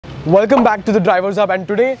Welcome back to the Drivers Hub, and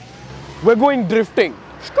today we're going drifting.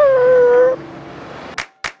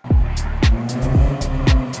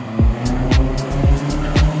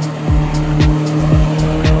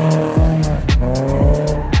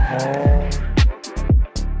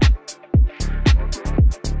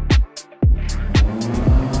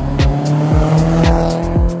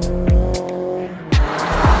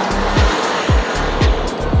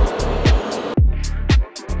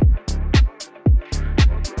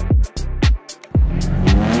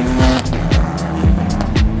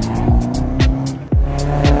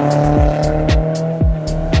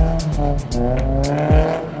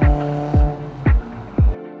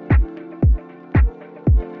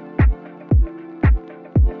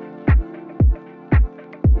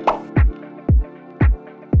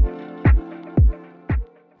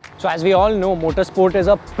 So as we all know, motorsport is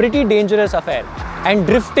a pretty dangerous affair, and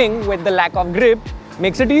drifting with the lack of grip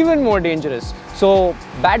makes it even more dangerous. So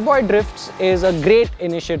BadBoiDrifts is a great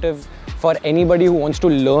initiative for anybody who wants to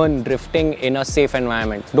learn drifting in a safe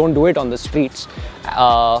environment. Don't do it on the streets.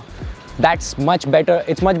 That's much better.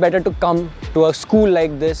 It's much better to come to a school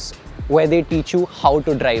like this where they teach you how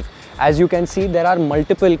to drive. As you can see, there are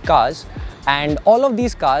multiple cars, and all of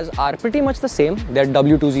these cars are pretty much the same. They're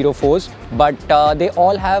W204s, but they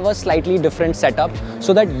all have a slightly different setup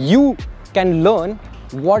so that you can learn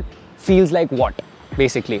what feels like what,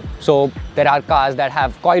 basically. So there are cars that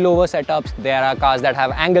have coilover setups, there are cars that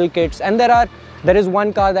have angle kits, and there is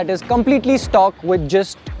one car that is completely stock with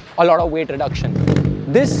just a lot of weight reduction.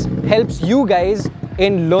 This helps you guys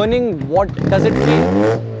in learning what does it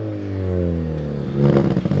feel.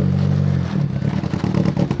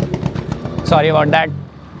 Sorry about that.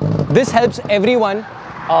 This helps everyone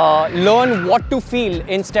learn what to feel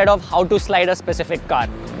instead of how to slide a specific car.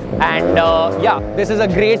 And yeah, this is a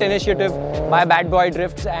great initiative by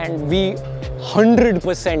BadBoiDrifts, and we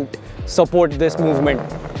 100% support this movement.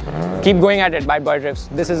 Keep going at it, BadBoiDrifts.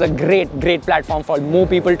 This is a great platform for more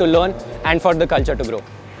people to learn and for the culture to grow.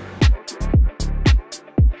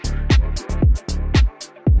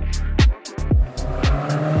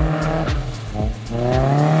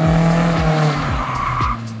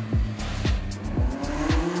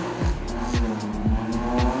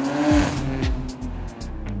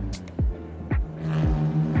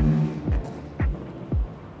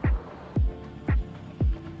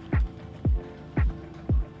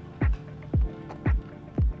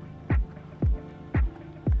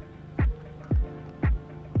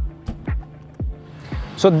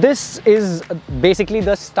 So this is basically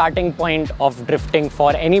the starting point of drifting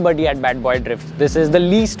for anybody at BadBoiDrifts. This is the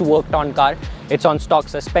least worked on car. It's on stock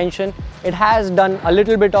suspension. It has done a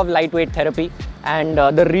little bit of lightweight therapy, and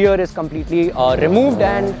the rear is completely removed,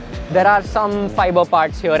 and there are some fiber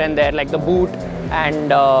parts here and there like the boot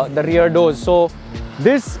and the rear doors. So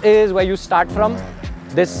this is where you start from.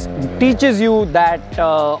 This teaches you that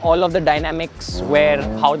all of the dynamics,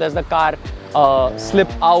 how does the car slip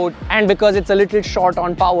out, and because it's a little short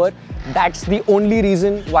on power, that's the only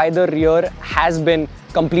reason why the rear has been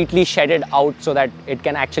completely shedded out so that it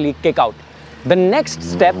can actually kick out. The next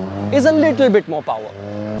step is a little bit more power.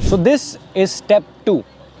 So this is step 2.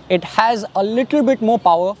 It has a little bit more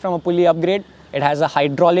power from a pulley upgrade. It has a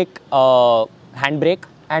hydraulic handbrake,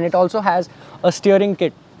 and it also has a steering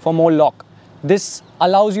kit for more lock. This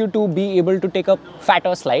allows you to be able to take a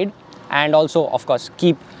fatter slide and also, of course,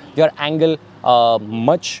 keep your angle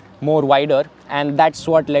much more wider, and that's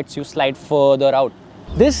what lets you slide further out.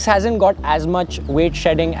 This hasn't got as much weight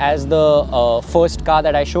shedding as the first car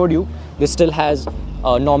that I showed you. This still has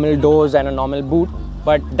normal doors and a normal boot,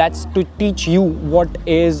 but that's to teach you what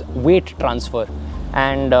is weight transfer.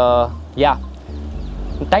 And yeah,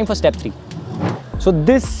 time for step 3. So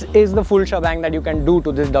this is the full shebang that you can do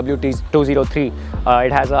to this WT203.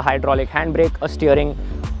 It has a hydraulic handbrake, a steering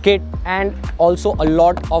kit, and also a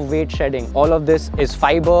lot of weight shedding. All of this is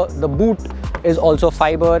fiber. The boot is also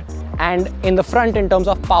fiber, and in the front, in terms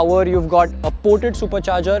of power, you've got a ported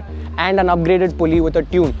supercharger and an upgraded pulley with a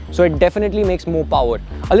tune, so it definitely makes more power.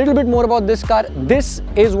 A little bit more about this car. This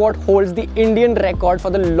is what holds the Indian record for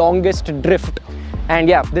the longest drift, and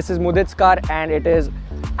yeah, this is Mudit's car, and it is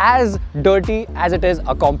as dirty as it is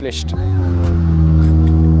accomplished.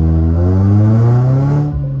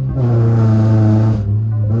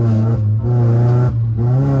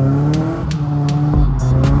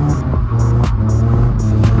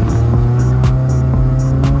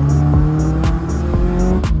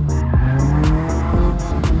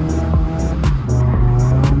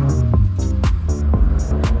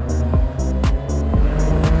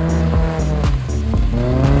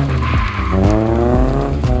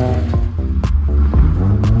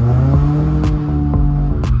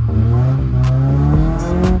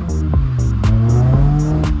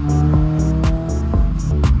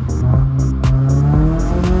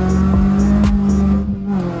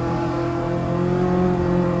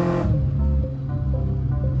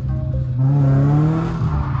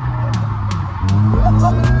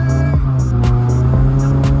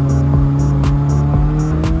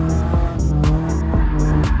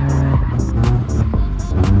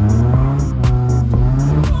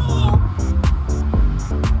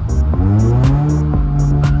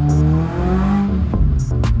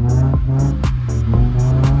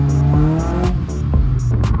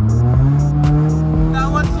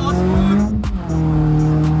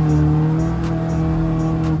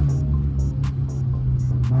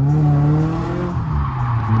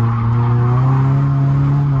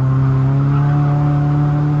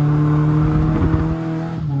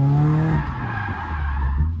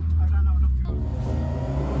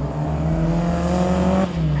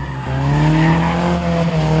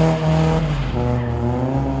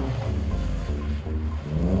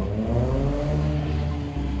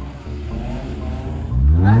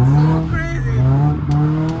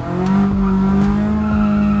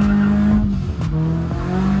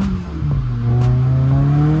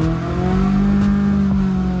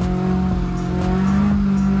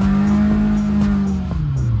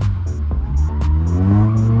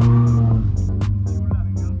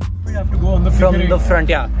 the front,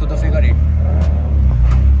 yeah, to the figure 8.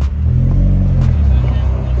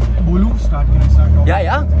 Bolu, start. Can I start talking?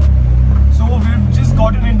 Yeah. So we've just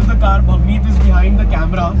gotten into the car. Bhavneet is behind the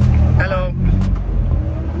camera. Hello.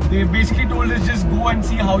 They basically told us just go and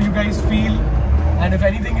see how you guys feel, and if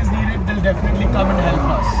anything is needed, they'll definitely come and help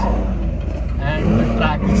us. And the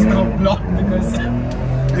track is now blocked because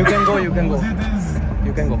You can go. You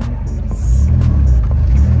can go.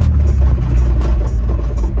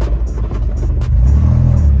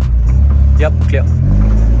 Yep, clear.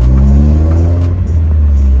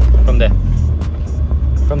 From there.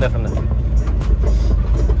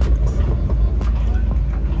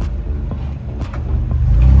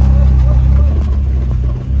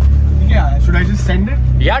 Yeah, should I just send it?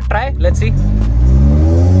 Yeah, try. Let's see.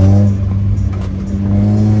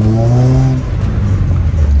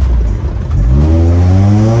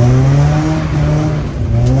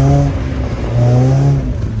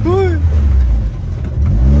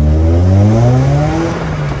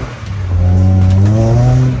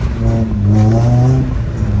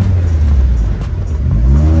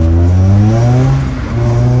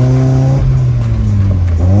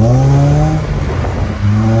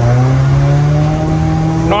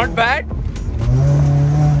 Not bad.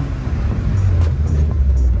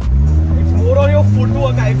 It's more on your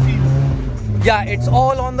footwork, I feel. Yeah, it's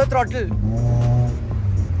all on the throttle.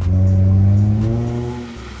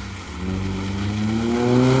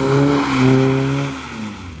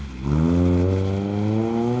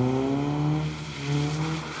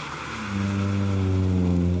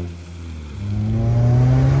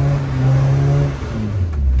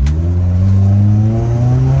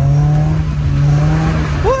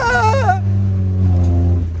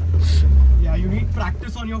 Yeah, you need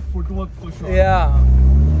practice on your footwork for sure. Yeah.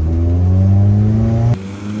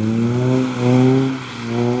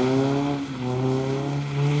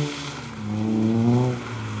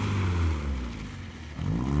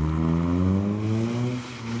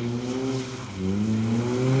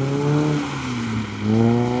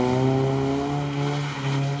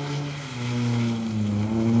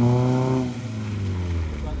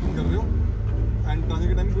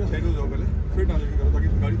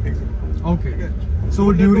 Okay.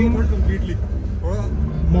 So during completely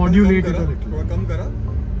modulate it a little. थोड़ा कम करा,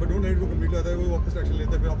 but don't let it go completely. आता है वो वापस action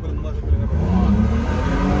लेता है, फिर आपको लंबा से लेना पड़ेगा।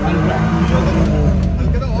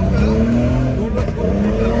 हल्का सा ऑफ करा, don't let it go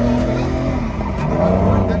completely, हल्का ऑफ करा,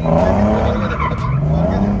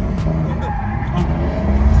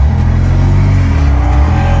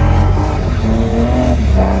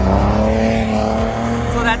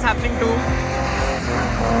 So that's happening too.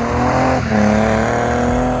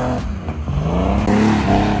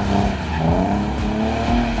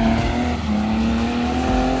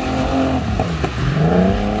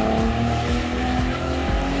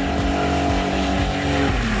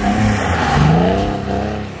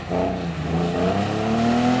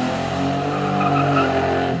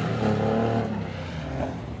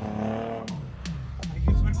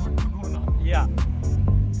 Yeah.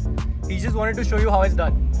 He just wanted to show you how it's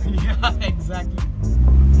done. Yeah, exactly.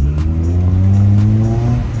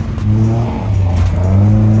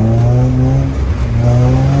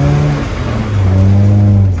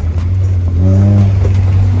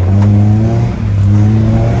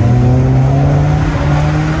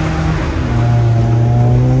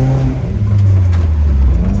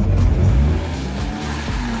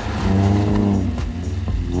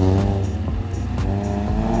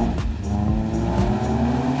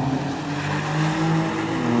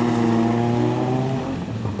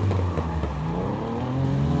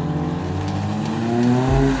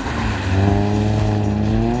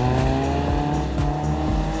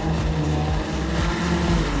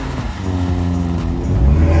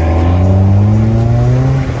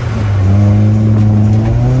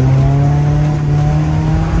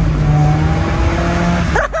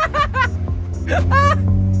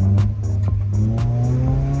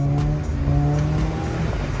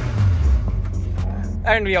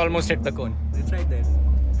 And we almost hit the cone. It's right there.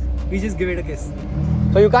 We just give it a kiss.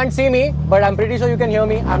 So you can't see me, but I'm pretty sure you can hear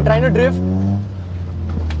me. I'm trying to drift.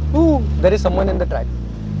 Ooh, there is someone in the track.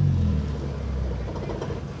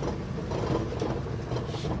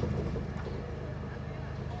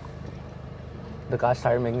 The car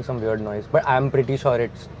started making some weird noise, but I'm pretty sure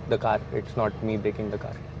it's the car. It's not me braking the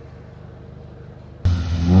car.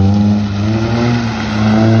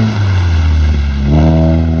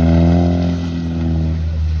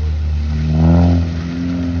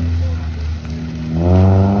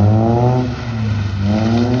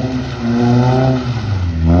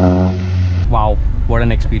 Wow, what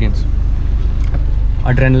an experience.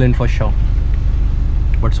 Adrenaline for sure.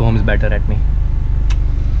 But Soham is better at me.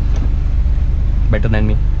 better than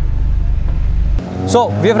me. So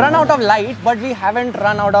we've run out of light, but we haven't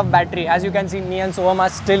run out of battery. As you can see, me and Soham are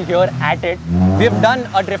still here at it. We've done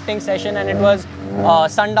a drifting session and it was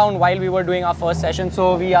sundown while we were doing our first session.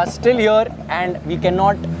 So we are still here and we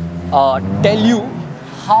cannot tell you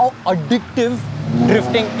how addictive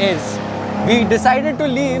drifting is. We decided to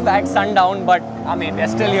leave at sundown, but I mean, we're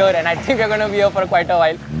still here and I think we're going to be here for quite a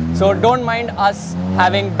while. So don't mind us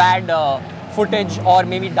having bad footage or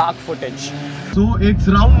maybe dark footage. So it's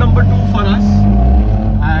round number 2 for us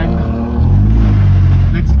and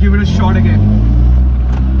let's give it a shot again.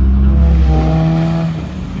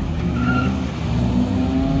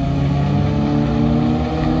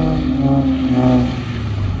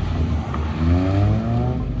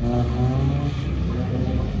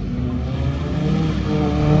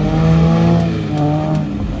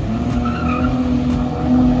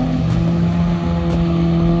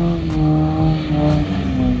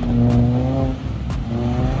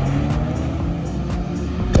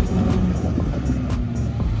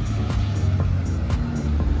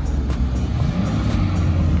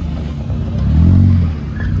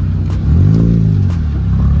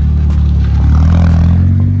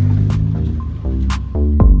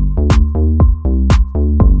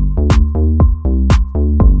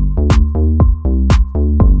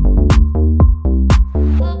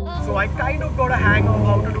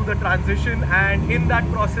 Transition, and in that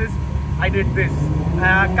process I did this.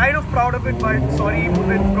 Kind of proud of it, but sorry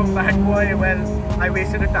Mudit from Bad Boy, well I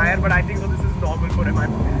wasted a tire, but I think so this is normal for him.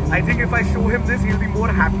 I think if I show him this he'll be more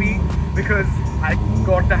happy because I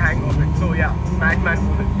got the hang of it. So yeah, madman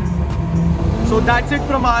Mudit. So that's it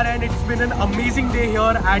from our end. It's been an amazing day here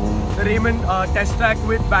at the Raymond test track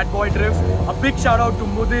with BadBoiDrifts. A big shout out to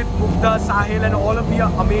Mudit, Mukta, Sahil and all of the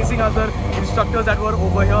amazing other instructors that were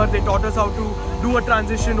over here. They taught us how to do a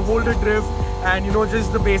transition, hold a drift, and you know,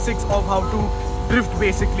 just the basics of how to drift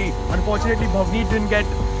basically. Unfortunately Bhavneet didn't get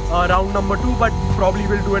round number 2, but probably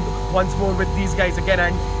will do it once more with these guys again.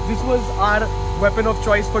 And this was our weapon of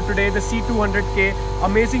choice for today, the C200K.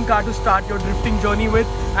 Amazing car to start your drifting journey with.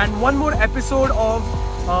 And one more episode of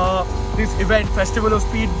this event, Festival of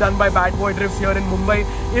Speed, done by BadBoiDrifts here in Mumbai,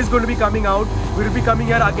 is going to be coming out. We will be coming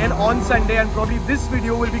here again on Sunday, and probably this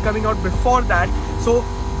video will be coming out before that. So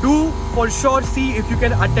do for sure see if you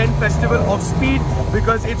can attend Festival of Speed,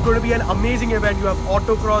 because it's going to be an amazing event. You have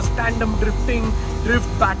autocross, tandem drifting, drift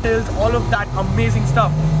battles, all of that amazing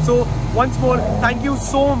stuff. So once more, thank you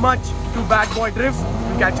so much to BadBoiDrifts.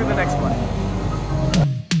 We'll catch you in the next one.